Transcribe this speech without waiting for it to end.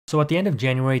So at the end of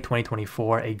January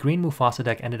 2024, a green MUFASA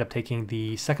deck ended up taking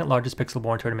the second largest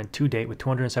Pixelborn tournament to date with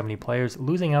 270 players,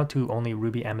 losing out to only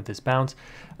Ruby Amethyst Bounce.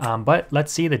 But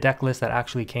let's see the deck list that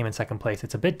actually came in second place.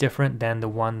 It's a bit different than the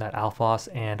one that Alphos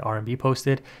and RMB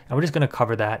posted, and we're just going to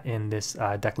cover that in this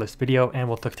deck list video, and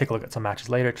we'll take a look at some matches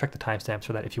later. Check the timestamps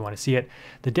for that if you want to see it.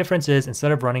 The difference is,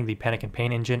 instead of running the Panic and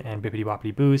Pain engine and Bippity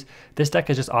Boppity Boos, this deck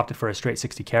has just opted for a straight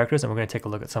 60 characters, and we're going to take a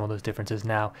look at some of those differences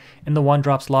now. In the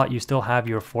 1-drop slot, you still have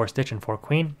your 4 Stitch and 4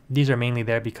 Queen. These are mainly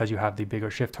there because you have the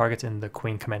bigger shift targets in the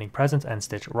Queen Commanding Presence and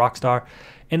Stitch Rockstar.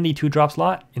 In the 2-drop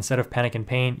slot, instead of Panic and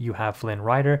Pain, you have Flynn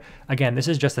Rider. Again, this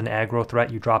is just an aggro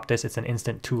threat. You drop this, it's an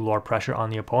instant 2 lore pressure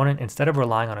on the opponent. Instead of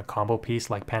relying on a combo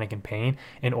piece like Panic and Pain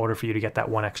in order for you to get that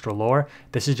 1 extra lore,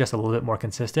 this is just a little bit more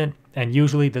consistent. And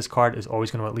usually this card is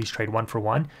always going to at least trade 1 for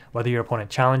 1. Whether your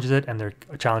opponent challenges it and their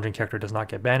challenging character does not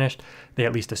get banished, they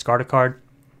at least discard a card.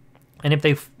 And if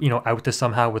they, out this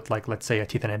somehow with, like, let's say a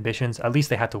Teeth and Ambitions, at least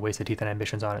they had to waste a Teeth and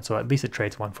Ambitions on it. So at least it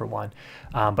trades 1 for 1.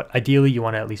 But ideally, you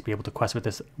want to at least be able to quest with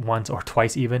this once or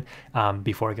twice even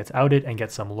before it gets outed and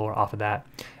get some lore off of that.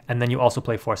 And then you also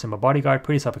play 4 Simba Bodyguard,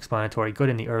 pretty self-explanatory, good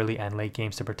in the early and late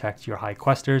games to protect your high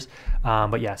questers.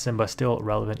 But yeah, Simba still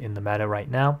relevant in the meta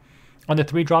right now. On the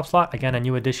 3-drop slot, again, a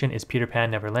new addition is Peter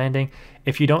Pan Never Landing.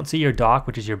 If you don't see your dock,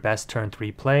 which is your best turn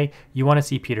 3 play, you want to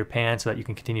see Peter Pan so that you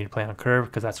can continue to play on curve,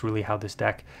 because that's really how this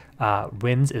deck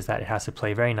wins, is that it has to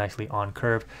play very nicely on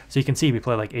curve. So you can see we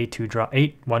play like 8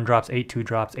 1-drops, 8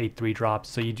 2-drops, 8 3-drops.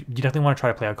 So you definitely want to try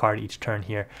to play a card each turn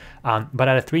here. But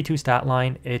at a 3-2 stat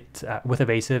line, with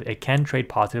Evasive, it can trade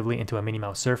positively into a Minnie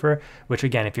Mouse Surfer, which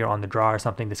again, if you're on the draw or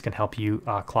something, this can help you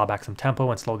claw back some tempo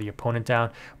and slow the opponent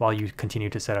down while you continue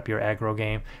to set up your aggro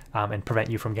game and prevent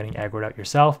you from getting aggroed out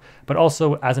yourself. But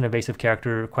also, as an evasive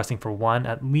character questing for 1,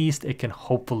 at least it can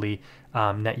hopefully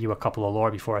net you a couple of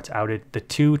lore before it's outed. The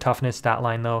 2 toughness stat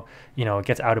line, though, it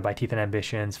gets outed by Teeth and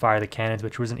Ambitions, Fire the Cannons,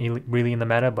 which wasn't really in the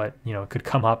meta, but it could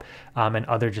come up, and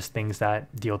other just things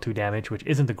that deal 2 damage, which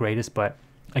isn't the greatest. But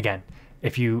again,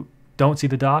 if you don't see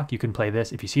the dock, you can play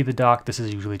this. If you see the dock, this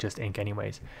is usually just ink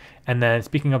anyways. And then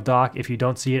speaking of dock, if you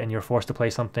don't see it and you're forced to play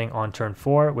something on turn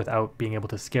 4 without being able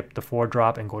to skip the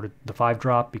 4-drop and go to the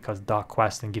 5-drop because dock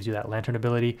quests and gives you that lantern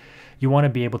ability, you want to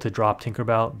be able to drop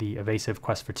Tinkerbell, the evasive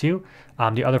quest for 2.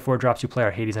 The other 4-drops you play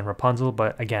are Hades and Rapunzel,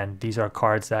 but again, these are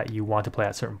cards that you want to play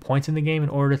at certain points in the game in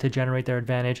order to generate their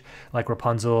advantage. Like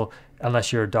Rapunzel,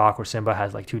 unless your Doc or Simba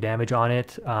has like 2 damage on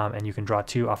it, and you can draw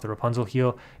 2 off the Rapunzel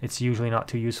heal, it's usually not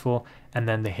too useful. And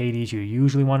then the Hades you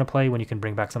usually want to play when you can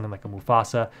bring back something like a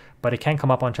Mufasa, but it can come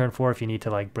up on turn 4 if you need to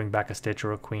like bring back a Stitch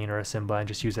or a Queen or a Simba and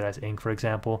just use it as ink, for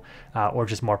example, or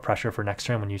just more pressure for next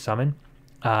turn when you summon.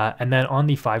 And then on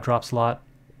the 5-drop slot,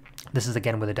 this is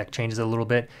again where the deck changes a little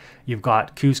bit. You've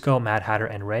got Kuzco, Mad Hatter,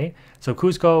 and Ray. So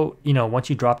Kuzco, once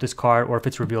you drop this card, or if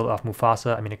it's revealed off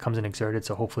Mufasa, I mean, it comes in exerted,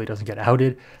 so hopefully it doesn't get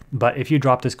outed. But if you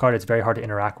drop this card, it's very hard to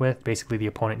interact with. Basically, the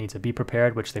opponent needs to be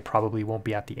prepared, which they probably won't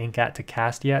be at the ink at to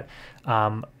cast yet.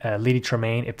 Lady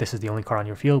Tremaine, if this is the only card on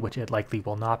your field, which it likely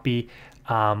will not be,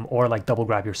 or like double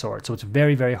grab your sword. So it's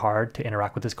very, very hard to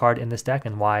interact with this card in this deck,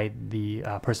 and why the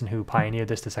person who pioneered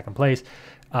this to second place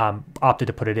opted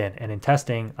to put it in. And in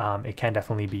testing, it can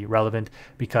definitely be relevant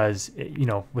because,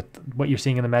 with what you're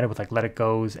seeing in the meta with like Let It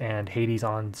Goes and Hades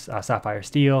on Sapphire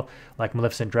Steel, like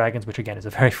Maleficent Dragons, which again is a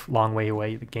very long way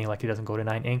away, the game likely doesn't go to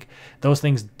 9 ink. Those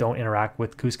things don't interact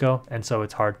with Kuzco, and so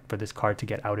it's hard for this card to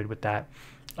get outed with that.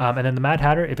 And then the Mad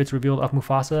Hatter, if it's revealed off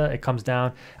Mufasa, it comes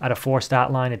down at a 4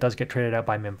 stat line. It does get traded out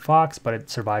by Mim Fox, but it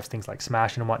survives things like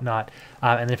Smash and whatnot.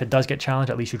 And if it does get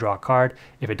challenged, at least you draw a card.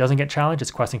 If it doesn't get challenged,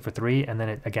 it's questing for 3, and then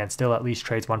it again still at least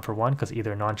trades 1 for 1 because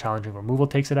either non-challenging removal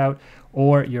takes it out,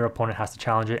 or your opponent has to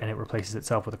challenge it and it replaces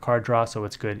itself with a card draw, so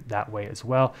it's good that way as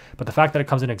well. But the fact that it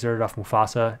comes in exerted off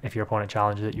Mufasa, if your opponent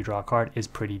challenges it, you draw a card, is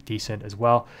pretty decent as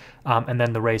well. And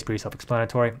then the Ray is pretty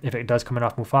self-explanatory. If it does come in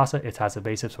off Mufasa, it has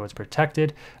evasive, so it's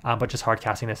protected, but just hard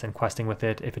casting this and questing with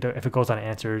it. If it goes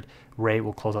unanswered, Ray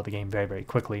will close out the game very, very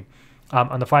quickly.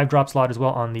 On the 5-drop slot as well,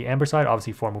 on the Amber side,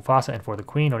 obviously for Mufasa and for the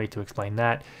Queen, no need to explain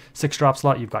that. 6-drop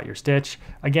slot, you've got your Stitch.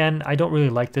 Again, I don't really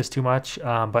like this too much,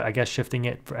 but I guess shifting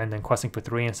it and then questing for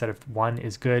 3 instead of 1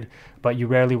 is good, but you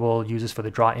rarely will use this for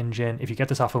the draw engine. If you get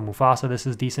this off of Mufasa, this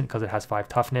is decent because it has 5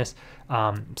 toughness,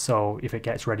 so if it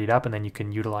gets readied up and then you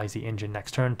can utilize the engine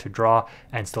next turn to draw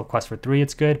and still quest for 3,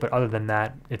 it's good, but other than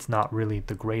that, it's not really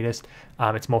the greatest.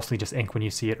 It's mostly just ink when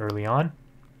you see it early on.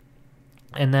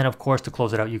 And then, of course, to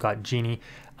close it out, you got Genie.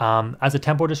 As a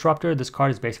tempo disruptor, this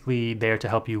card is basically there to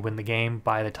help you win the game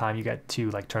by the time you get to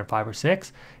like turn 5 or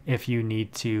 6. If you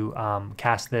need to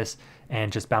cast this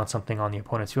and just bounce something on the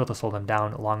opponent's field to slow them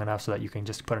down long enough so that you can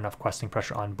just put enough questing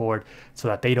pressure on board so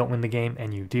that they don't win the game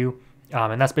and you do.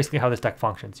 And that's basically how this deck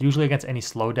functions. Usually against any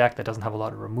slow deck that doesn't have a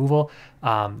lot of removal,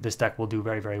 this deck will do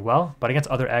very, very well. But against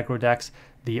other aggro decks,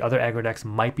 the other aggro decks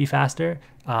might be faster.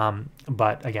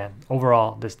 But again,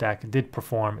 overall, this deck did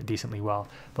perform decently well.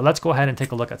 But let's go ahead and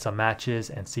take a look at some matches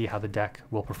and see how the deck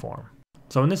will perform.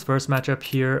 So in this first matchup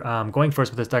here, going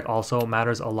first with this deck also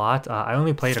matters a lot. I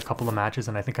only played a couple of matches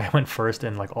and I think I went first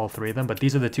in like all 3 of them, but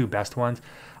these are the 2 best ones.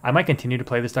 I might continue to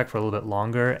play this deck for a little bit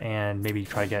longer and maybe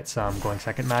try to get some going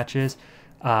second matches.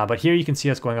 But here you can see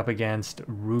us going up against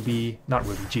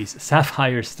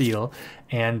Sapphire Steel,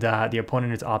 and the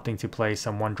opponent is opting to play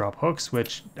some 1-drop hooks,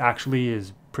 which actually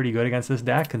is pretty good against this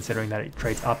deck, considering that it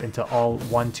trades up into all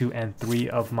 1, 2, and 3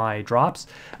 of my drops,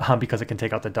 because it can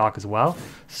take out the dock as well.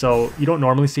 So you don't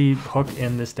normally see hook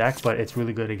in this deck, but it's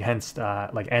really good against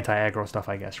like anti-aggro stuff,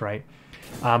 I guess, right?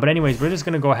 But anyways, we're just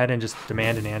going to go ahead and just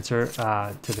demand an answer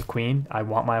to the queen. I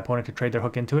want my opponent to trade their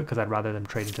hook into it because I'd rather them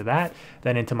trade into that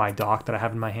than into my dock that I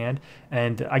have in my hand.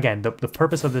 And again, the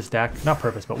purpose of this deck, not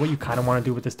purpose, but what you kind of want to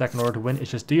do with this deck in order to win is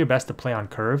just do your best to play on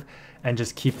curve and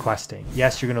just keep questing.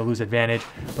 Yes, you're going to lose advantage,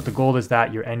 but the goal is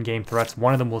that your endgame threats,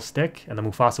 one of them will stick, and the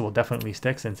MUFASA will definitely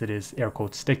stick since it is air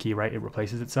quotes sticky, right? It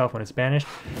replaces itself when it's banished,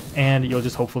 and you'll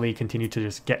just hopefully continue to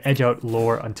just get edge out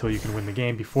lore until you can win the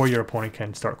game before your opponent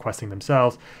can start questing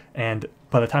themselves, and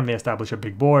by the time they establish a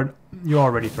big board, you're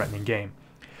already threatening game.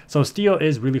 So steel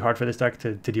is really hard for this deck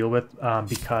to deal with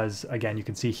because, again, you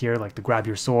can see here like the grab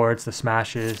your swords, the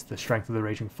smashes, the strength of the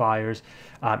raging fires.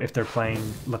 If they're playing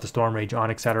let the storm rage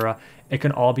on, etc., it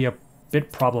can all be a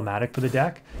bit problematic for the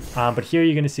deck. But here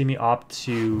you're going to see me opt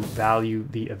to value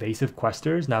the evasive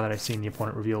questers now that I've seen the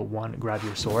opponent reveal 1 grab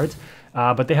your swords.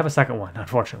 But they have a second one,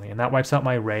 unfortunately, and that wipes out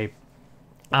my array.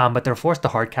 But they're forced to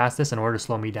hard cast this in order to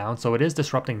slow me down, so it is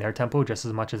disrupting their tempo just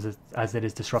as much as it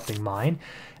is disrupting mine.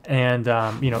 And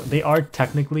you know, they are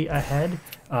technically ahead,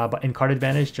 but in card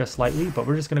advantage just slightly. But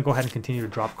we're just going to go ahead and continue to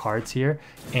drop cards here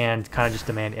and kind of just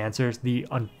demand answers. The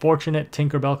unfortunate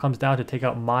Tinkerbell comes down to take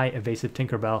out my evasive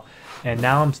Tinkerbell, and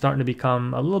now I'm starting to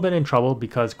become a little bit in trouble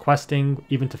because questing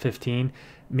even to 15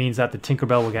 means that the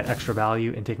Tinkerbell will get extra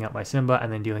value in taking out my Simba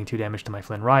and then dealing 2 damage to my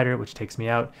Flynn Rider, which takes me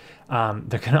out.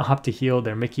 They're going to opt to heal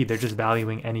their Mickey. They're just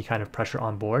valuing any kind of pressure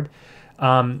on board.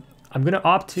 I'm going to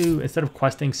opt to, instead of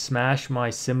questing, smash my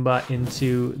Simba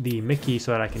into the Mickey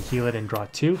so that I can heal it and draw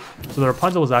 2. So the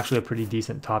Rapunzel was actually a pretty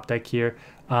decent top deck here.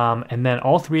 And then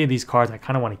all 3 of these cards I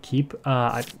kind of want to keep.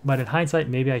 But in hindsight,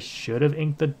 maybe I should have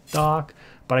inked the dock.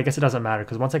 But I guess it doesn't matter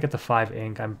because once I get to 5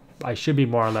 ink, I should be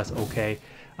more or less okay.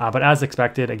 But as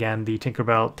expected, again, the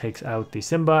Tinkerbell takes out the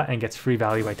Simba and gets free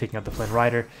value by taking out the Flynn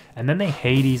Rider. And then they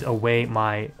Hades away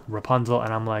my Rapunzel,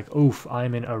 and I'm like, oof,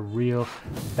 I'm in a real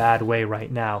bad way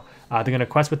right now. They're going to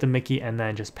quest with the Mickey and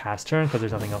then just pass turn because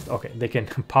there's nothing else. Okay, they can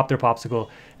pop their Popsicle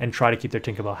and try to keep their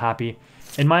Tinkerbell happy.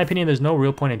 In my opinion, there's no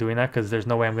real point in doing that because there's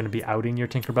no way I'm going to be outing your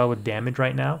Tinkerbell with damage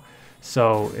right now.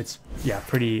 So it's, yeah,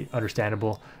 pretty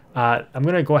understandable. I'm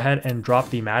going to go ahead and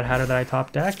drop the Mad Hatter that I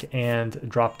top deck and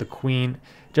drop the Queen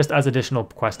just as additional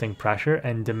questing pressure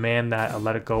and demand that a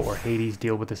Let It Go or Hades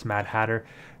deal with this Mad Hatter.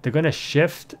 They're going to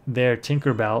shift their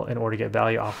Tinkerbell in order to get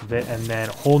value off of it, and then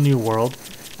Whole New World.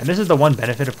 And this is the one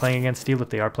benefit of playing against Steel if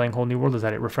they are playing Whole New World, is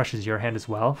that it refreshes your hand as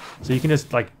well. So you can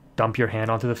just like dump your hand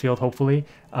onto the field, hopefully,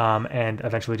 and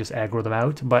eventually just aggro them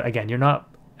out. But again, you're not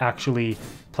actually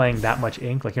playing that much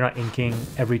ink, like you're not inking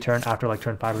every turn after like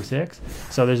turn 5 or 6,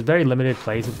 so there's very limited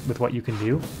plays with what you can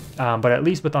do. But at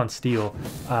least with on Steel,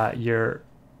 your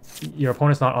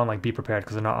opponent's not on like Be Prepared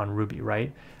because they're not on Ruby,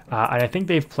 right? And I think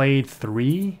they've played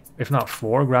 3, if not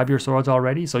 4, Grab Your Swords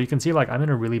already. So you can see like I'm in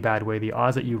a really bad way. The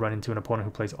odds that you run into an opponent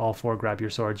who plays all 4 Grab Your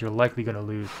Swords, you're likely going to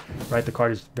lose, right? The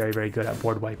card is very, very good at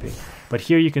board wiping. But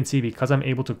here you can see because I'm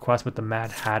able to quest with the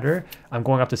Mad Hatter, I'm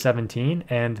going up to 17.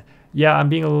 And yeah, I'm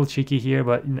being a little cheeky here,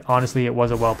 but honestly, it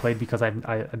was a well played because like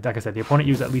I said, the opponent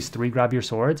used at least 3 Grab Your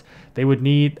Swords. They would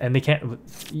need, and they can't,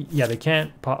 yeah, they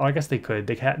can't, I guess they could.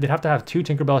 They'd have to have 2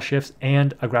 Tinkerbell shifts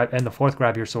and the 4th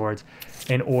Grab Your Swords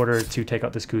in order to take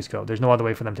out this Cusco. There's no other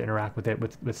way for them to interact with it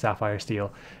with Sapphire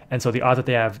Steel. And so the odds that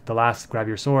they have the last Grab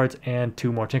Your Swords and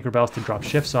 2 more Tinkerbells to drop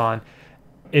shifts on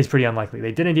is pretty unlikely.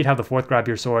 They did indeed have the 4th Grab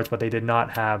Your Swords, but they did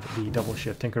not have the double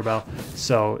shift Tinkerbell,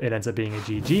 so it ends up being a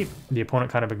GG. The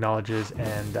opponent kind of acknowledges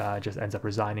and just ends up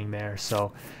resigning there,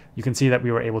 so you can see that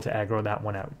we were able to aggro that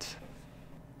one out.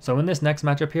 So in this next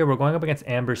matchup here, we're going up against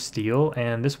Amber Steel,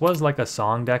 and this was like a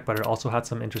song deck, but it also had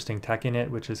some interesting tech in it,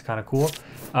 which is kind of cool.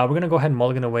 We're going to go ahead and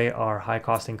mulligan away our high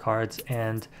costing cards,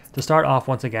 and to start off,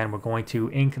 once again, we're going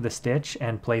to ink the Stitch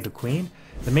and play the Queen.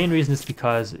 The main reason is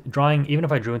because drawing, even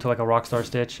if I drew into like a Rockstar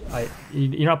Stitch,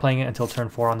 you're not playing it until turn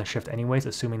 4 on the shift anyways,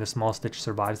 assuming the small Stitch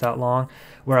survives that long,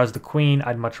 whereas the Queen,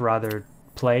 I'd much rather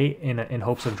play in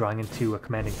hopes of drawing into a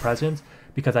Commanding Presence,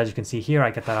 because as you can see here, I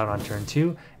get that out on turn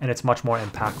 2, and it's much more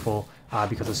impactful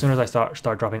because as soon as I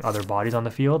start dropping other bodies on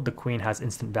the field, the Queen has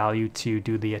instant value to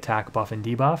do the attack buff and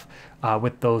debuff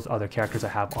with those other characters I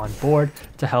have on board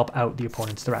to help out the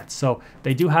opponent's threats. So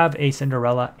they do have a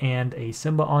Cinderella and a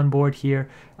Simba on board here.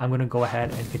 I'm going to go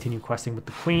ahead and continue questing with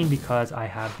the Queen because I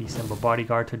have the Simba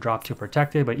bodyguard to drop to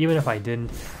protect it, but even if I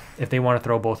didn't, if they want to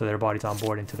throw both of their bodies on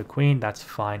board into the Queen, that's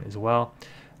fine as well.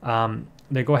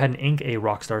 They go ahead and ink a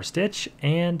Rockstar Stitch,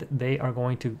 and they are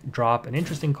going to drop an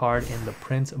interesting card in the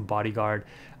Prince Bodyguard.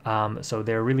 So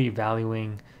they're really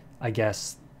valuing, I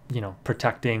guess, you know,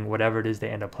 protecting whatever it is they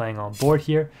end up playing on board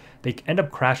here. They end up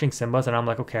crashing Simbas, and I'm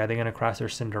like, okay, are they going to crash their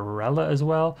Cinderella as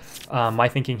well? My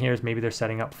thinking here is maybe they're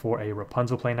setting up for a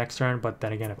Rapunzel play next turn, but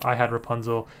then again, if I had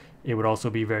Rapunzel, it would also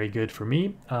be very good for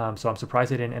me. So I'm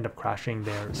surprised they didn't end up crashing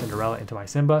their Cinderella into my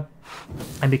Simba.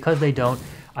 And because they don't,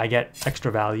 I get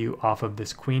extra value off of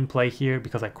this Queen play here.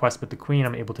 Because I quest with the Queen,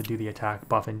 I'm able to do the attack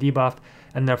buff and debuff,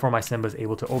 and therefore my Simba is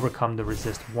able to overcome the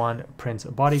resist 1 Prince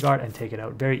Bodyguard and take it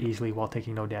out very easily while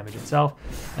taking no damage itself.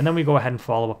 And then we go ahead and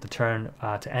follow up the turn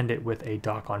to end it with a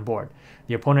Dock on board.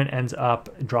 The opponent ends up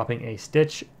dropping a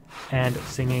Stitch and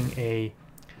singing a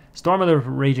Strength of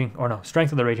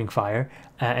the Raging Fire,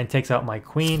 and takes out my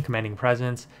Queen, Commanding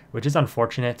Presence, which is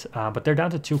unfortunate, but they're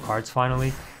down to 2 cards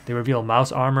finally. They reveal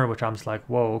Mouse Armor, which I'm just like,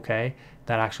 whoa, okay.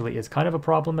 That actually is kind of a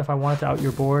problem if I wanted to out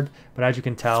your board, but as you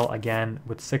can tell, again,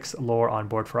 with 6 lore on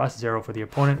board for us, 0 for the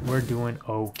opponent, we're doing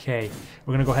okay.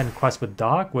 We're going to go ahead and quest with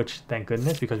Dock, which, thank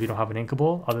goodness, because we don't have an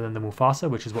inkable other than the Mufasa,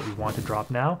 which is what we want to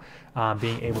drop now,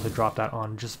 being able to drop that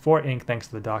on just 4 ink thanks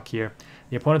to the Dock here.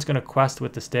 The opponent's going to quest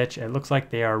with the Stitch. It looks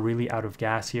like they are really out of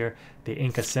gas here. They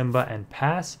ink a Simba and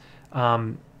pass.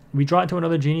 We draw into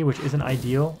another Genie, which isn't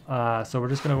ideal, so we're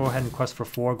just going to go ahead and quest for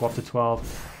 4, go up to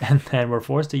 12, and then we're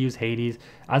forced to use Hades,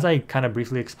 as I kind of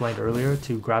briefly explained earlier,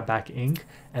 to grab back ink,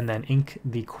 and then ink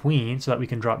the Queen so that we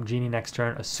can drop Genie next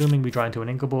turn, assuming we draw into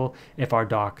an inkable if our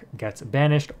Dock gets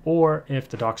banished, or if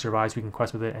the Dock survives, we can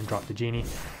quest with it and drop the Genie.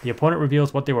 The opponent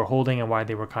reveals what they were holding and why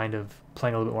they were kind of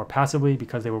playing a little bit more passively,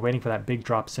 because they were waiting for that big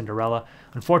drop Cinderella.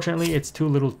 Unfortunately, it's too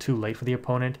little too late for the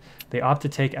opponent. They opt to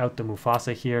take out the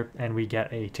Mufasa here, and we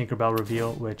get a Tinkerbell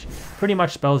reveal, which pretty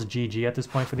much spells GG at this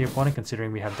point for the opponent,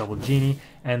 considering we have double Genie,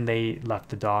 and they left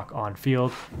the Dock on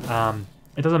field.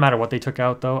 It doesn't matter what they took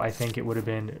out, though. I think it would have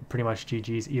been pretty much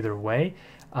GG's either way.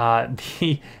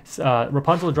 The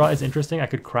Rapunzel draw is interesting. I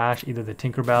could crash either the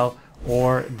Tinkerbell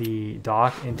or the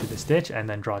Dock into the Stitch and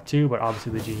then draw 2, but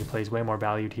obviously the Genie plays way more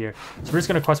valued here. So we're just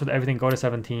going to quest with everything, go to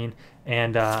 17,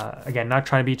 and again, not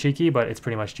trying to be cheeky, but it's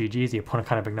pretty much GG's. The opponent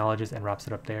kind of acknowledges and wraps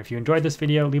it up there. If you enjoyed this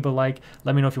video, leave a like.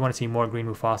 Let me know if you want to see more Green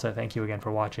Mufasa. Thank you again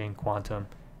for watching. Quantum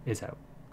is out.